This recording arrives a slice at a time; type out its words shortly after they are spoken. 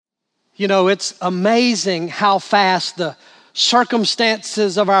You know, it's amazing how fast the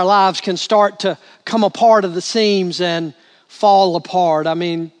circumstances of our lives can start to come apart at the seams and fall apart. I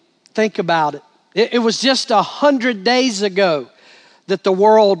mean, think about it. It was just 100 days ago that the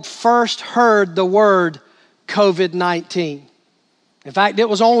world first heard the word COVID-19. In fact, it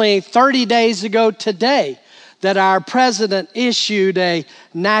was only 30 days ago today that our president issued a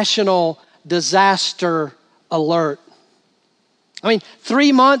national disaster alert. I mean,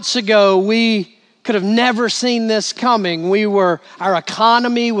 3 months ago, we could have never seen this coming. Our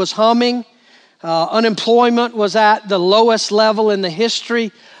economy was humming. Unemployment was at the lowest level in the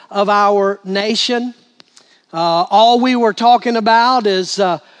history of our nation. All we were talking about is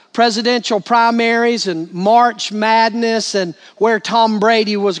presidential primaries and March Madness and where Tom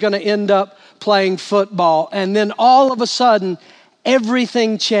Brady was going to end up playing football. And then all of a sudden,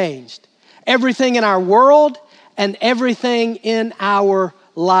 everything changed. Everything in our world and everything in our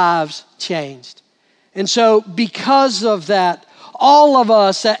lives changed. And so because of that, all of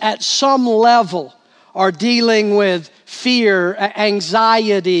us at some level are dealing with fear,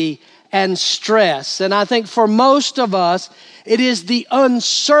 anxiety, and stress. And I think for most of us, it is the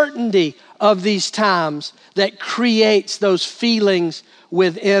uncertainty of these times that creates those feelings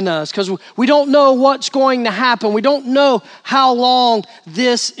within us, because we don't know what's going to happen. We don't know how long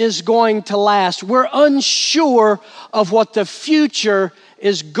this is going to last. We're unsure of what the future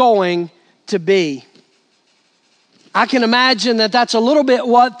is going to be. I can imagine that that's a little bit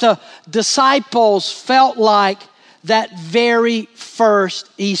what the disciples felt like that very first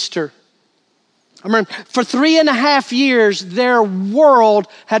Easter. I mean, for 3.5 years, their world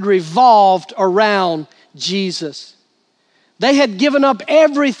had revolved around Jesus. They had given up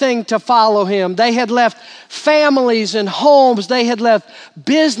everything to follow him. They had left families and homes. They had left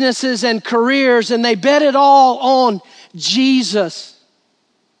businesses and careers, and they bet it all on Jesus.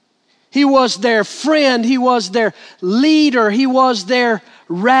 He was their friend. He was their leader. He was their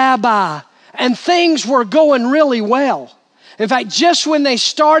rabbi. And things were going really well. In fact, just when they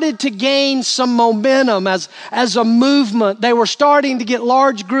started to gain some momentum as a movement, they were starting to get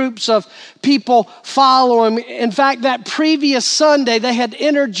large groups of people following. In fact, that previous Sunday, they had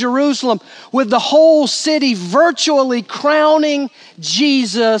entered Jerusalem with the whole city virtually crowning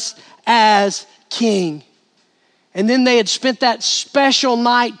Jesus as king. And then they had spent that special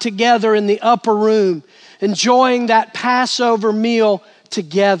night together in the upper room, enjoying that Passover meal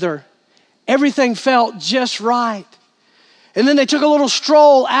together. Everything felt just right. And then they took a little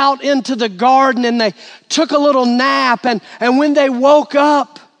stroll out into the garden and they took a little nap. And when they woke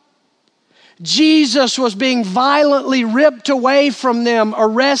up, Jesus was being violently ripped away from them,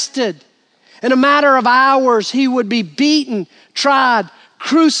 arrested. In a matter of hours, he would be beaten, tried,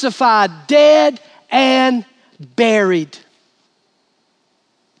 crucified, dead, and buried.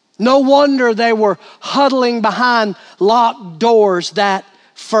 No wonder they were huddling behind locked doors that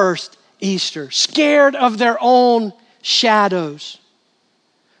first Easter, scared of their own shadows.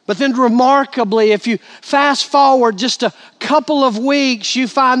 But then remarkably, if you fast forward just a couple of weeks, you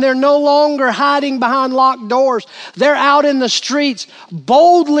find they're no longer hiding behind locked doors. They're out in the streets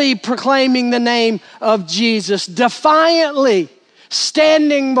boldly proclaiming the name of Jesus, defiantly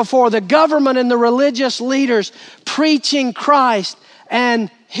standing before the government and the religious leaders, preaching Christ and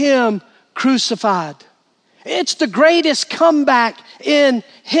him crucified. It's the greatest comeback in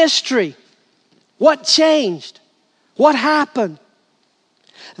history. What changed? What happened?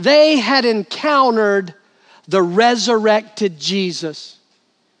 They had encountered the resurrected Jesus,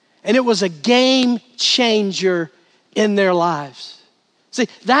 and it was a game changer in their lives. See,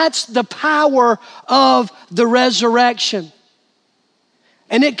 that's the power of the resurrection.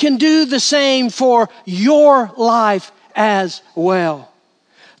 And it can do the same for your life as well.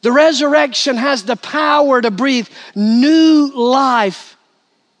 The resurrection has the power to breathe new life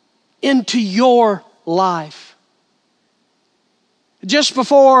into your life. Just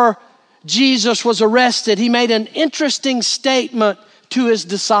before Jesus was arrested, he made an interesting statement to his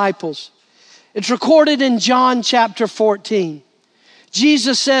disciples. It's recorded in John chapter 14.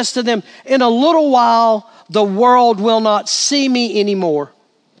 Jesus says to them, "In a little while, the world will not see me anymore,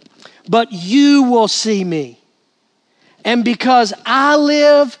 but you will see me. And because I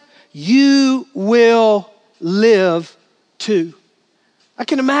live, you will live too." I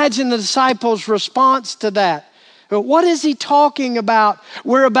can imagine the disciples' response to that. What is he talking about?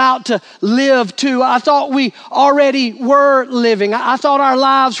 We're about to live too. I thought we already were living. I thought our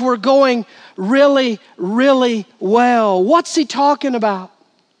lives were going really, really well. What's he talking about?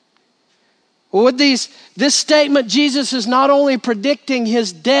 Well, with this statement, Jesus is not only predicting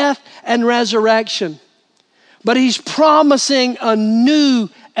his death and resurrection, but he's promising a new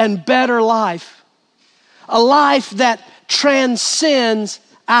and better life. A life that transcends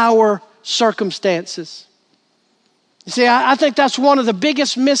our circumstances. You see, I think that's one of the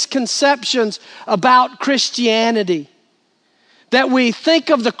biggest misconceptions about Christianity. That we think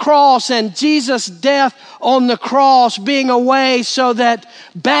of the cross and Jesus' death on the cross being a way so that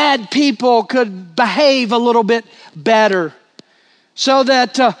bad people could behave a little bit better. So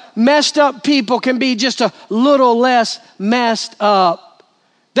that messed up people can be just a little less messed up.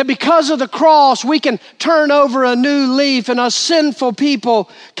 That because of the cross, we can turn over a new leaf and us sinful people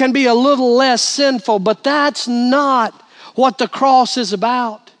can be a little less sinful. But that's not what the cross is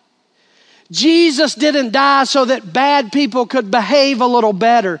about. Jesus didn't die so that bad people could behave a little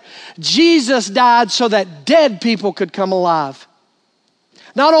better. Jesus died so that dead people could come alive.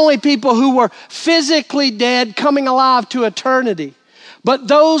 Not only people who were physically dead coming alive to eternity, but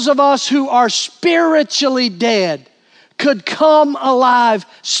those of us who are spiritually dead could come alive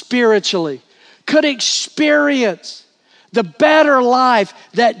spiritually, could experience the better life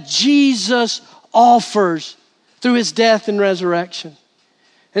that Jesus offers through his death and resurrection.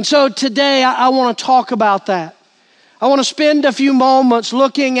 And so today I want to talk about that. I want to spend a few moments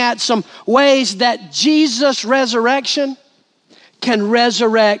looking at some ways that Jesus' resurrection can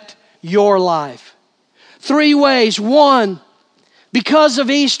resurrect your life. 3 ways. 1, because of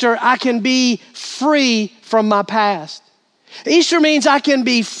Easter, I can be free from my past. Easter means I can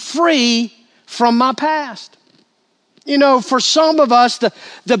be free from my past. You know, for some of us,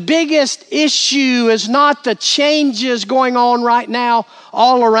 the biggest issue is not the changes going on right now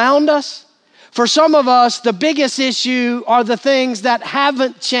all around us. For some of us, the biggest issue are the things that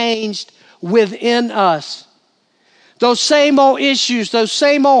haven't changed within us. Those same old issues, those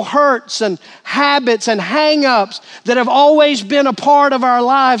same old hurts and habits and hang-ups that have always been a part of our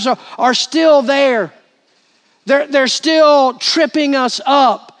lives are still there. They're still tripping us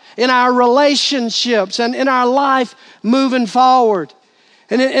up in our relationships and in our life moving forward.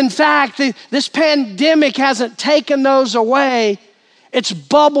 And in fact, this pandemic hasn't taken those away. It's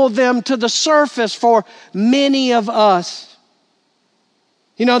bubbled them to the surface for many of us.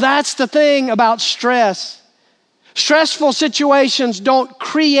 You know, that's the thing about stress. Stressful situations don't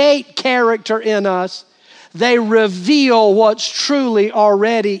create character in us. They reveal what's truly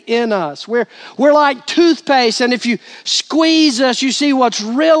already in us. We're like toothpaste, and if you squeeze us, you see what's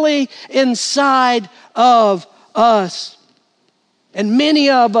really inside of us. And many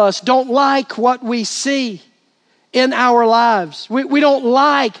of us don't like what we see in our lives. We don't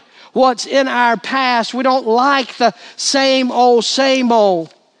like what's in our past. We don't like the same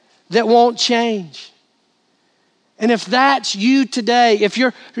old that won't change. And if that's you today, if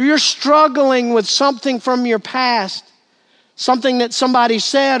you're struggling with something from your past, something that somebody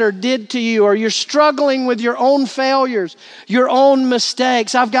said or did to you, or you're struggling with your own failures, your own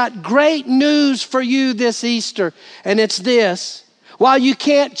mistakes, I've got great news for you this Easter, and it's this. While you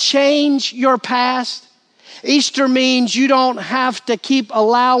can't change your past, Easter means you don't have to keep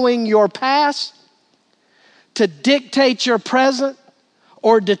allowing your past to dictate your present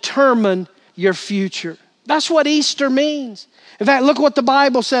or determine your future. That's what Easter means. In fact, look what the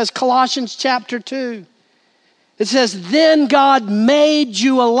Bible says, Colossians chapter 2. It says, "Then God made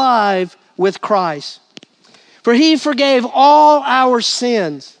you alive with Christ, for he forgave all our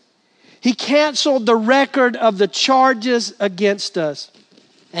sins. He canceled the record of the charges against us,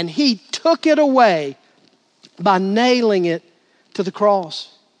 and he took it away by nailing it to the cross."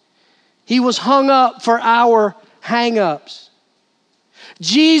 He was hung up for our hang-ups.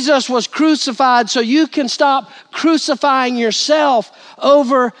 Jesus was crucified so you can stop crucifying yourself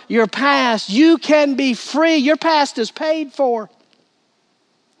over your past. You can be free. Your past is paid for.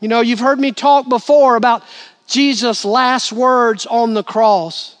 You know, you've heard me talk before about Jesus' last words on the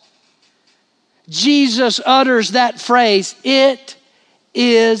cross. Jesus utters that phrase, "It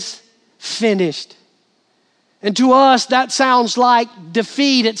is finished." And to us, that sounds like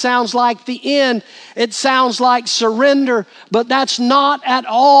defeat. It sounds like the end. It sounds like surrender. But that's not at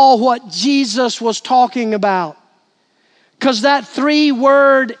all what Jesus was talking about. Because that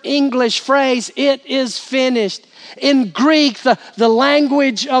 3-word English phrase, "it is finished," in Greek, the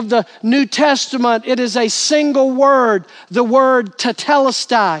language of the New Testament, it is a single word, the word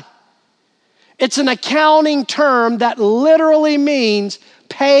tetelestai. It's an accounting term that literally means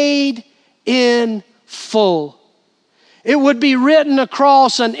paid in full. It would be written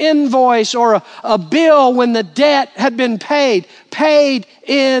across an invoice or a bill when the debt had been paid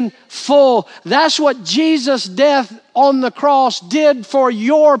in full. That's what Jesus' death on the cross did for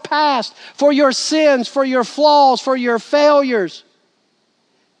your past, for your sins, for your flaws, for your failures.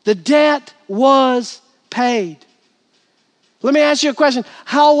 The debt was paid. Let me ask you a question.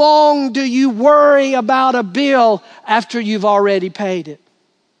 How long do you worry about a bill after you've already paid it?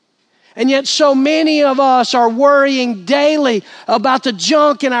 And yet so many of us are worrying daily about the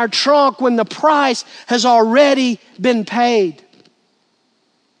junk in our trunk when the price has already been paid.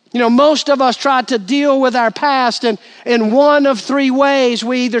 You know, most of us try to deal with our past in one of three ways.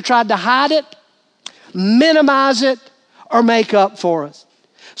 We either tried to hide it, minimize it, or make up for it.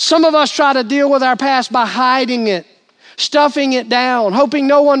 Some of us try to deal with our past by hiding it, stuffing it down, hoping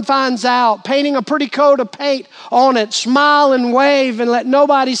no one finds out, painting a pretty coat of paint on it, smile and wave and let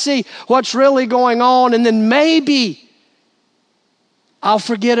nobody see what's really going on, and then maybe I'll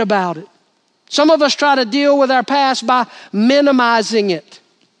forget about it. Some of us try to deal with our past by minimizing it.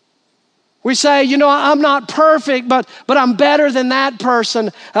 We say, you know, I'm not perfect, but I'm better than that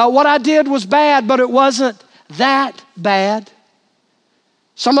person. What I did was bad, but it wasn't that bad.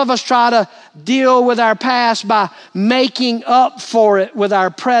 Some of us try to deal with our past by making up for it with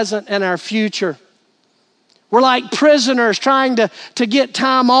our present and our future. We're like prisoners trying to get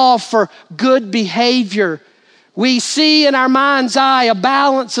time off for good behavior. We see in our mind's eye a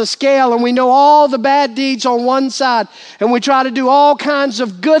balance, a scale, and we know all the bad deeds on one side, and we try to do all kinds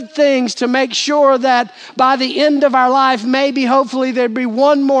of good things to make sure that by the end of our life, maybe, hopefully, there'd be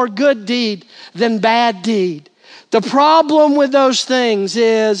one more good deed than bad deed. The problem with those things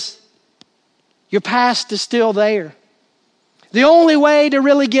is your past is still there. The only way to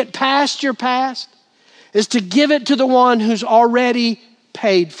really get past your past is to give it to the one who's already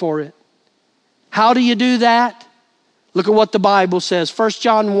paid for it. How do you do that? Look at what the Bible says. 1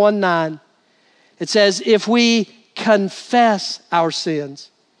 John 1:9. It says, if we confess our sins,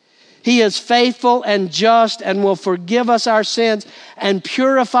 He is faithful and just and will forgive us our sins and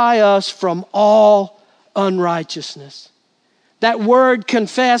purify us from all unrighteousness. That word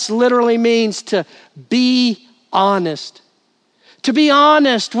confess literally means to be honest. To be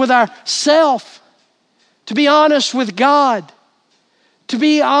honest with ourselves. To be honest with God. To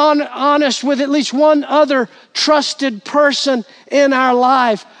be honest with at least one other trusted person in our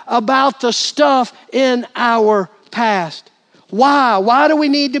life about the stuff in our past. Why? Why do we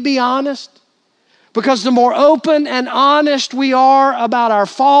need to be honest? Because the more open and honest we are about our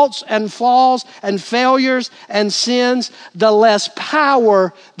faults and flaws and failures and sins, the less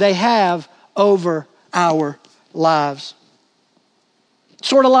power they have over our lives.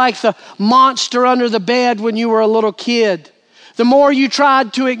 Sort of like the monster under the bed when you were a little kid. The more you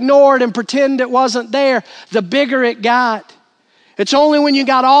tried to ignore it and pretend it wasn't there, the bigger it got. It's only when you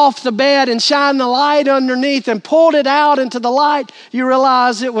got off the bed and shined the light underneath and pulled it out into the light, you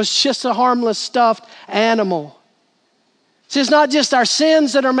realize it was just a harmless stuffed animal. See, it's not just our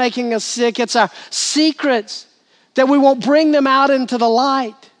sins that are making us sick, it's our secrets that we won't bring them out into the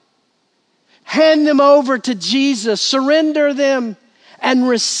light. Hand them over to Jesus, surrender them, and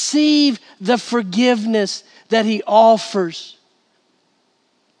receive the forgiveness that He offers.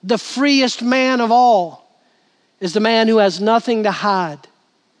 The freest man of all is the man who has nothing to hide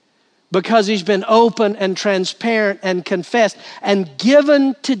because he's been open and transparent and confessed and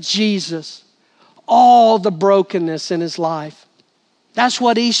given to Jesus all the brokenness in his life. That's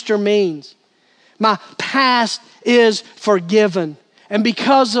what Easter means. My past is forgiven, and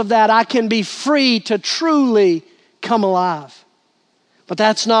because of that, I can be free to truly come alive. But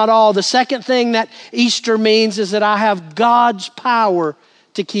that's not all. The second thing that Easter means is that I have God's power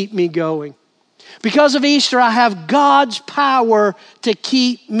to keep me going. Because of Easter, I have God's power to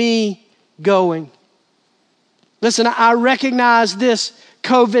keep me going. Listen, I recognize this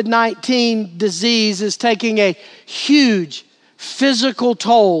COVID-19 disease is taking a huge physical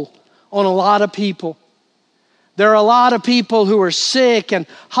toll on a lot of people. There are a lot of people who are sick and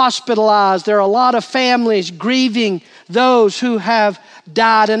hospitalized. There are a lot of families grieving those who have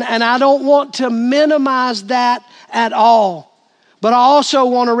died. And I don't want to minimize that at all. But I also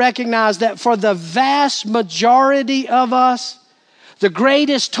want to recognize that for the vast majority of us, the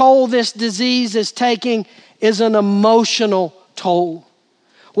greatest toll this disease is taking is an emotional toll.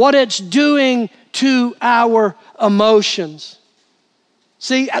 What it's doing to our emotions.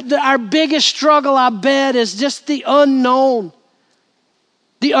 See, our biggest struggle, I bet, is just the unknown,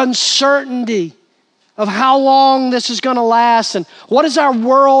 the uncertainty of how long this is going to last and what is our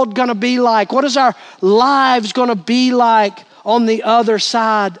world going to be like? What is our lives going to be like on the other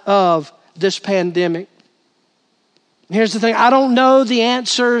side of this pandemic? And here's the thing, I don't know the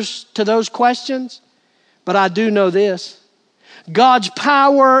answers to those questions, but I do know this. God's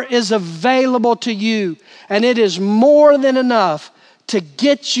power is available to you, and it is more than enough to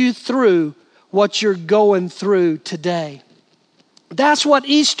get you through what you're going through today. That's what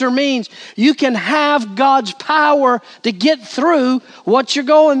Easter means. You can have God's power to get through what you're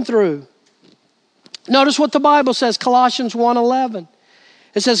going through. Notice what the Bible says, Colossians 1:11.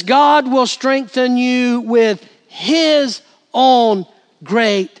 It says, God will strengthen you with His own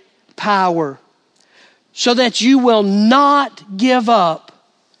great power so that you will not give up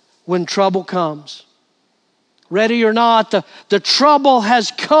when trouble comes. Ready or not, the trouble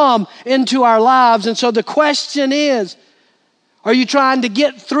has come into our lives. And so the question is, are you trying to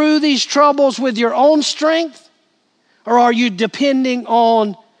get through these troubles with your own strength, or are you depending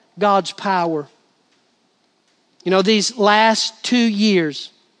on God's power? You know, these last 2 years,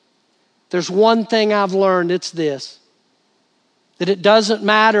 there's one thing I've learned, it's this: that it doesn't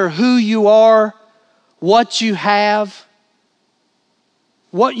matter who you are, what you have,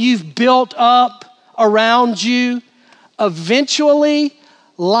 what you've built up around you, eventually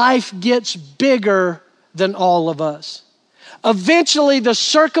life gets bigger than all of us. Eventually, the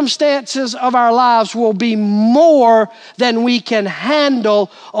circumstances of our lives will be more than we can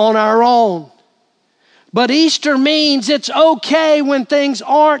handle on our own. But Easter means it's okay when things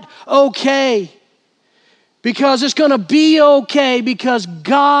aren't okay. Because it's going to be okay because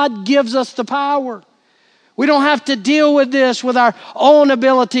God gives us the power. We don't have to deal with this with our own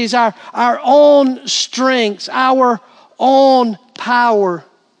abilities, our own strengths, our own power.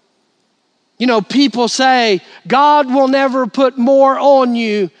 You know, people say, God will never put more on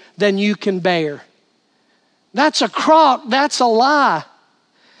you than you can bear. That's a crock, that's a lie.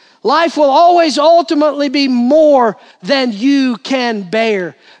 Life will always ultimately be more than you can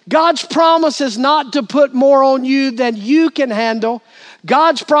bear. God's promise is not to put more on you than you can handle.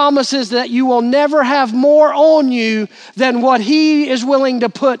 God's promise is that you will never have more on you than what He is willing to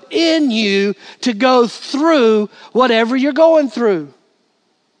put in you to go through whatever you're going through.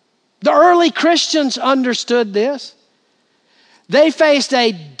 The early Christians understood this. They faced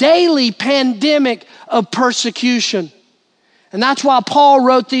a daily pandemic of persecution. And that's why Paul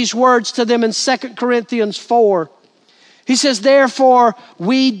wrote these words to them in 2 Corinthians 4. He says, therefore,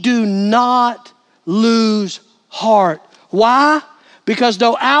 we do not lose heart. Why? Because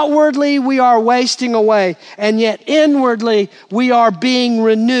though outwardly we are wasting away, and yet inwardly we are being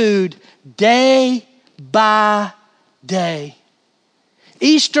renewed day by day.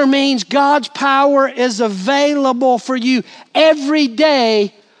 Easter means God's power is available for you every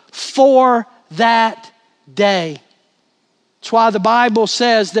day for that day. That's why the Bible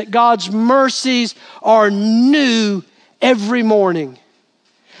says that God's mercies are new every morning.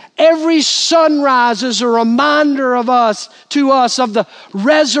 Every sunrise is a reminder to us of the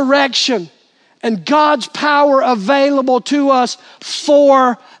resurrection and God's power available to us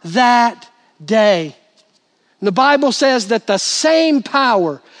for that day. And the Bible says that the same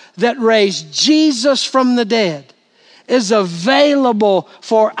power that raised Jesus from the dead is available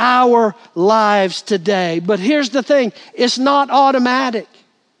for our lives today. But here's the thing, it's not automatic.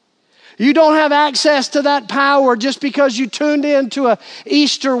 You don't have access to that power just because you tuned into an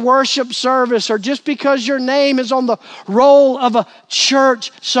Easter worship service or just because your name is on the roll of a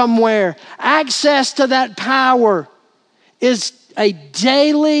church somewhere. Access to that power is a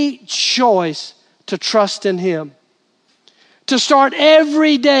daily choice to trust in Him. To start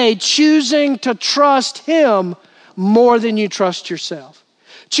every day choosing to trust Him more than you trust yourself.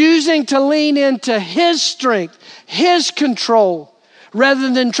 Choosing to lean into His strength, His control,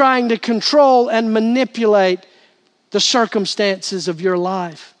 rather than trying to control and manipulate the circumstances of your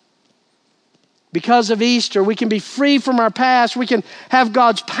life. Because of Easter, we can be free from our past. We can have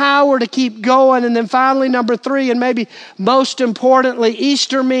God's power to keep going. And then finally, number 3, and maybe most importantly,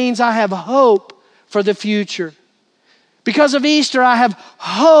 Easter means I have hope for the future. Because of Easter, I have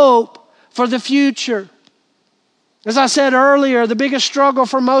hope for the future. As I said earlier, the biggest struggle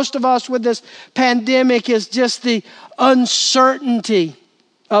for most of us with this pandemic is just the uncertainty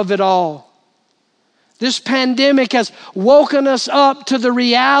of it all. This pandemic has woken us up to the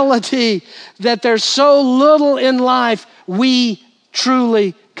reality that there's so little in life we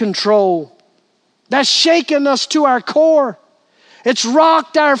truly control. That's shaken us to our core. It's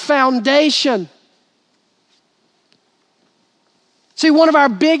rocked our foundation. See, one of our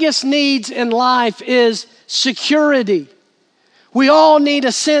biggest needs in life is security. We all need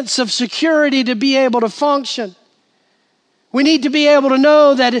a sense of security to be able to function. We need to be able to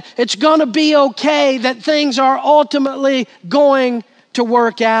know that it's going to be okay, that things are ultimately going to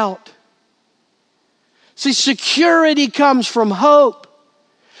work out. See, security comes from hope.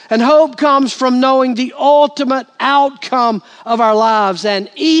 And hope comes from knowing the ultimate outcome of our lives. And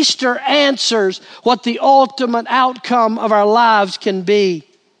Easter answers what the ultimate outcome of our lives can be.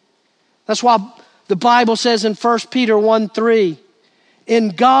 That's why the Bible says in 1 Peter 1:3, in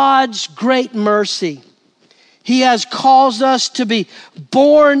God's great mercy, He has caused us to be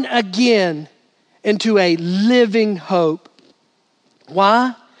born again into a living hope.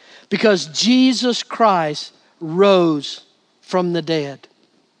 Why? Because Jesus Christ rose from the dead.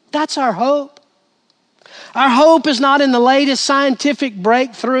 That's our hope. Our hope is not in the latest scientific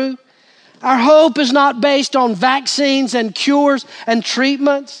breakthrough. Our hope is not based on vaccines and cures and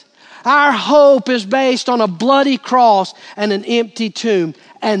treatments. Our hope is based on a bloody cross and an empty tomb.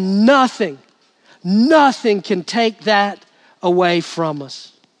 And nothing can take that away from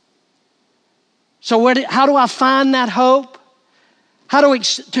us. So how do I find that hope? How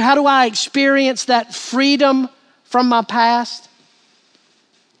do I experience that freedom from my past?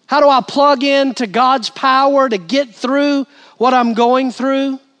 How do I plug into God's power to get through what I'm going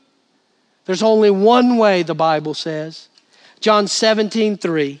through? There's only one way, the Bible says. John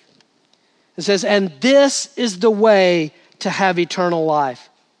 17:3. It says, and this is the way to have eternal life,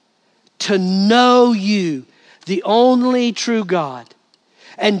 to know you, the only true God,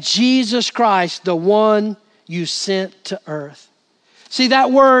 and Jesus Christ, the one you sent to earth. See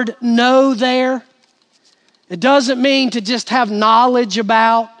that word know there? It doesn't mean to just have knowledge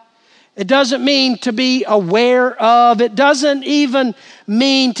about. It doesn't mean to be aware of. It doesn't even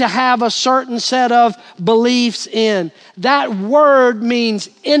mean to have a certain set of beliefs in. That word means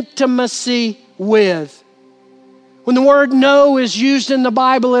intimacy with. When the word know is used in the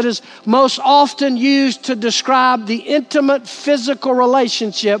Bible, it is most often used to describe the intimate physical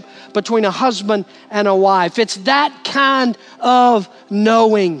relationship between a husband and a wife. It's that kind of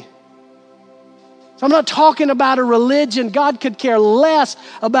knowing. So I'm not talking about a religion. God could care less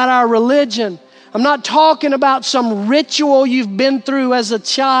about our religion. I'm not talking about some ritual you've been through as a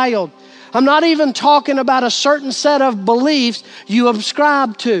child. I'm not even talking about a certain set of beliefs you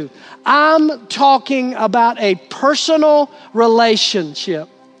subscribe to. I'm talking about a personal relationship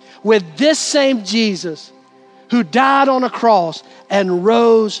with this same Jesus who died on a cross and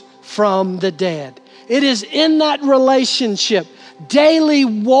rose from the dead. It is in that relationship, daily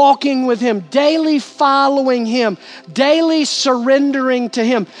walking with Him, daily following Him, daily surrendering to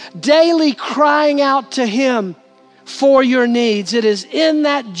Him, daily crying out to Him for your needs. It is in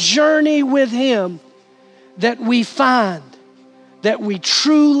that journey with Him that we find that we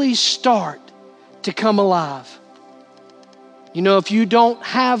truly start to come alive. You know, if you don't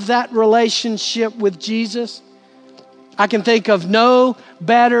have that relationship with Jesus, I can think of no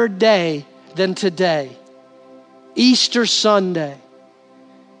better day than today, Easter Sunday.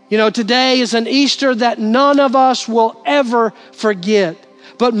 You know, today is an Easter that none of us will ever forget.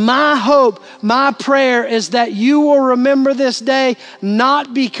 But my hope, my prayer is that you will remember this day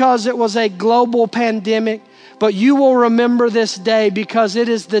not because it was a global pandemic, but you will remember this day because it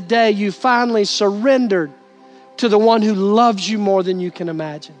is the day you finally surrendered to the one who loves you more than you can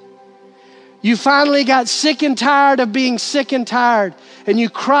imagine. You finally got sick and tired of being sick and tired, and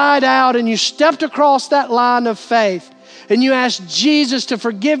you cried out and you stepped across that line of faith and you asked Jesus to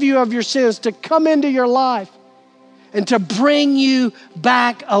forgive you of your sins, to come into your life and to bring you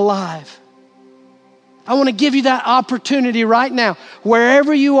back alive. I want to give you that opportunity right now,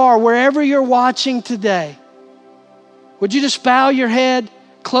 wherever you are, wherever you're watching today. Would you just bow your head,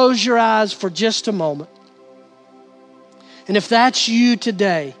 close your eyes for just a moment? And if that's you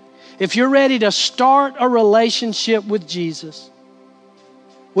today, if you're ready to start a relationship with Jesus,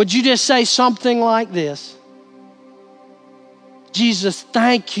 would you just say something like this? Jesus,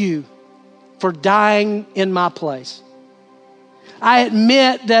 thank you for dying in my place. I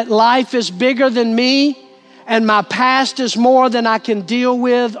admit that life is bigger than me and my past is more than I can deal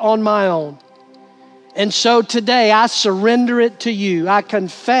with on my own. And so today I surrender it to you. I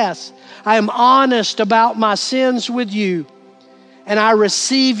confess. I am honest about my sins with you. And I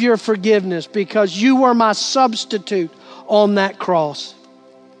receive your forgiveness because you were my substitute on that cross.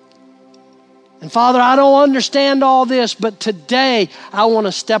 And Father, I don't understand all this, but today I want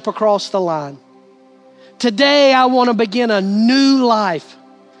to step across the line. Today I want to begin a new life.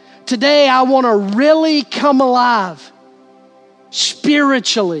 Today I want to really come alive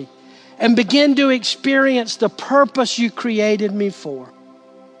spiritually and begin to experience the purpose you created me for.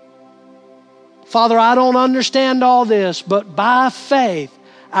 Father, I don't understand all this, but by faith,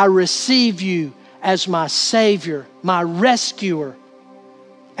 I receive you as my Savior, my rescuer,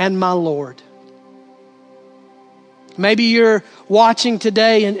 and my Lord. Maybe you're watching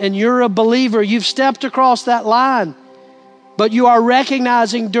today and you're a believer. You've stepped across that line, but you are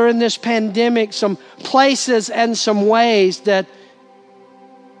recognizing during this pandemic some places and some ways that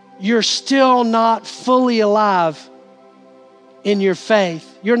you're still not fully alive in your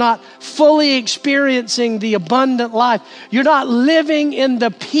faith. You're not fully experiencing the abundant life. You're not living in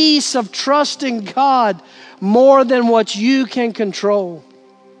the peace of trusting God more than what you can control.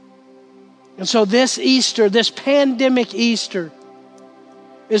 And so this Easter, this pandemic Easter,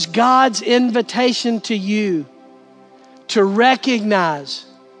 is God's invitation to you to recognize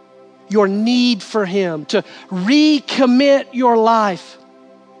your need for Him, to recommit your life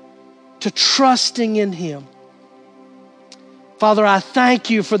to trusting in Him. Father, I thank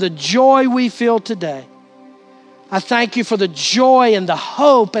you for the joy we feel today. I thank you for the joy and the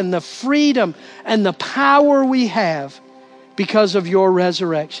hope and the freedom and the power we have because of your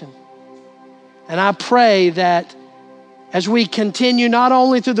resurrection. And I pray that as we continue not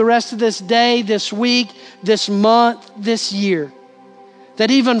only through the rest of this day, this week, this month, this year, that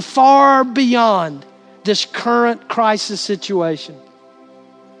even far beyond this current crisis situation,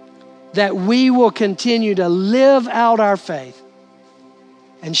 that we will continue to live out our faith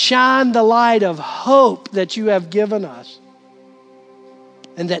and shine the light of hope that you have given us.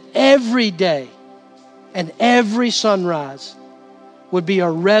 And that every day and every sunrise would be a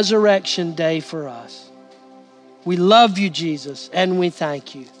resurrection day for us. We love you, Jesus, and we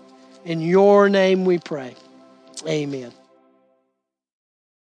thank you. In your name we pray. Amen.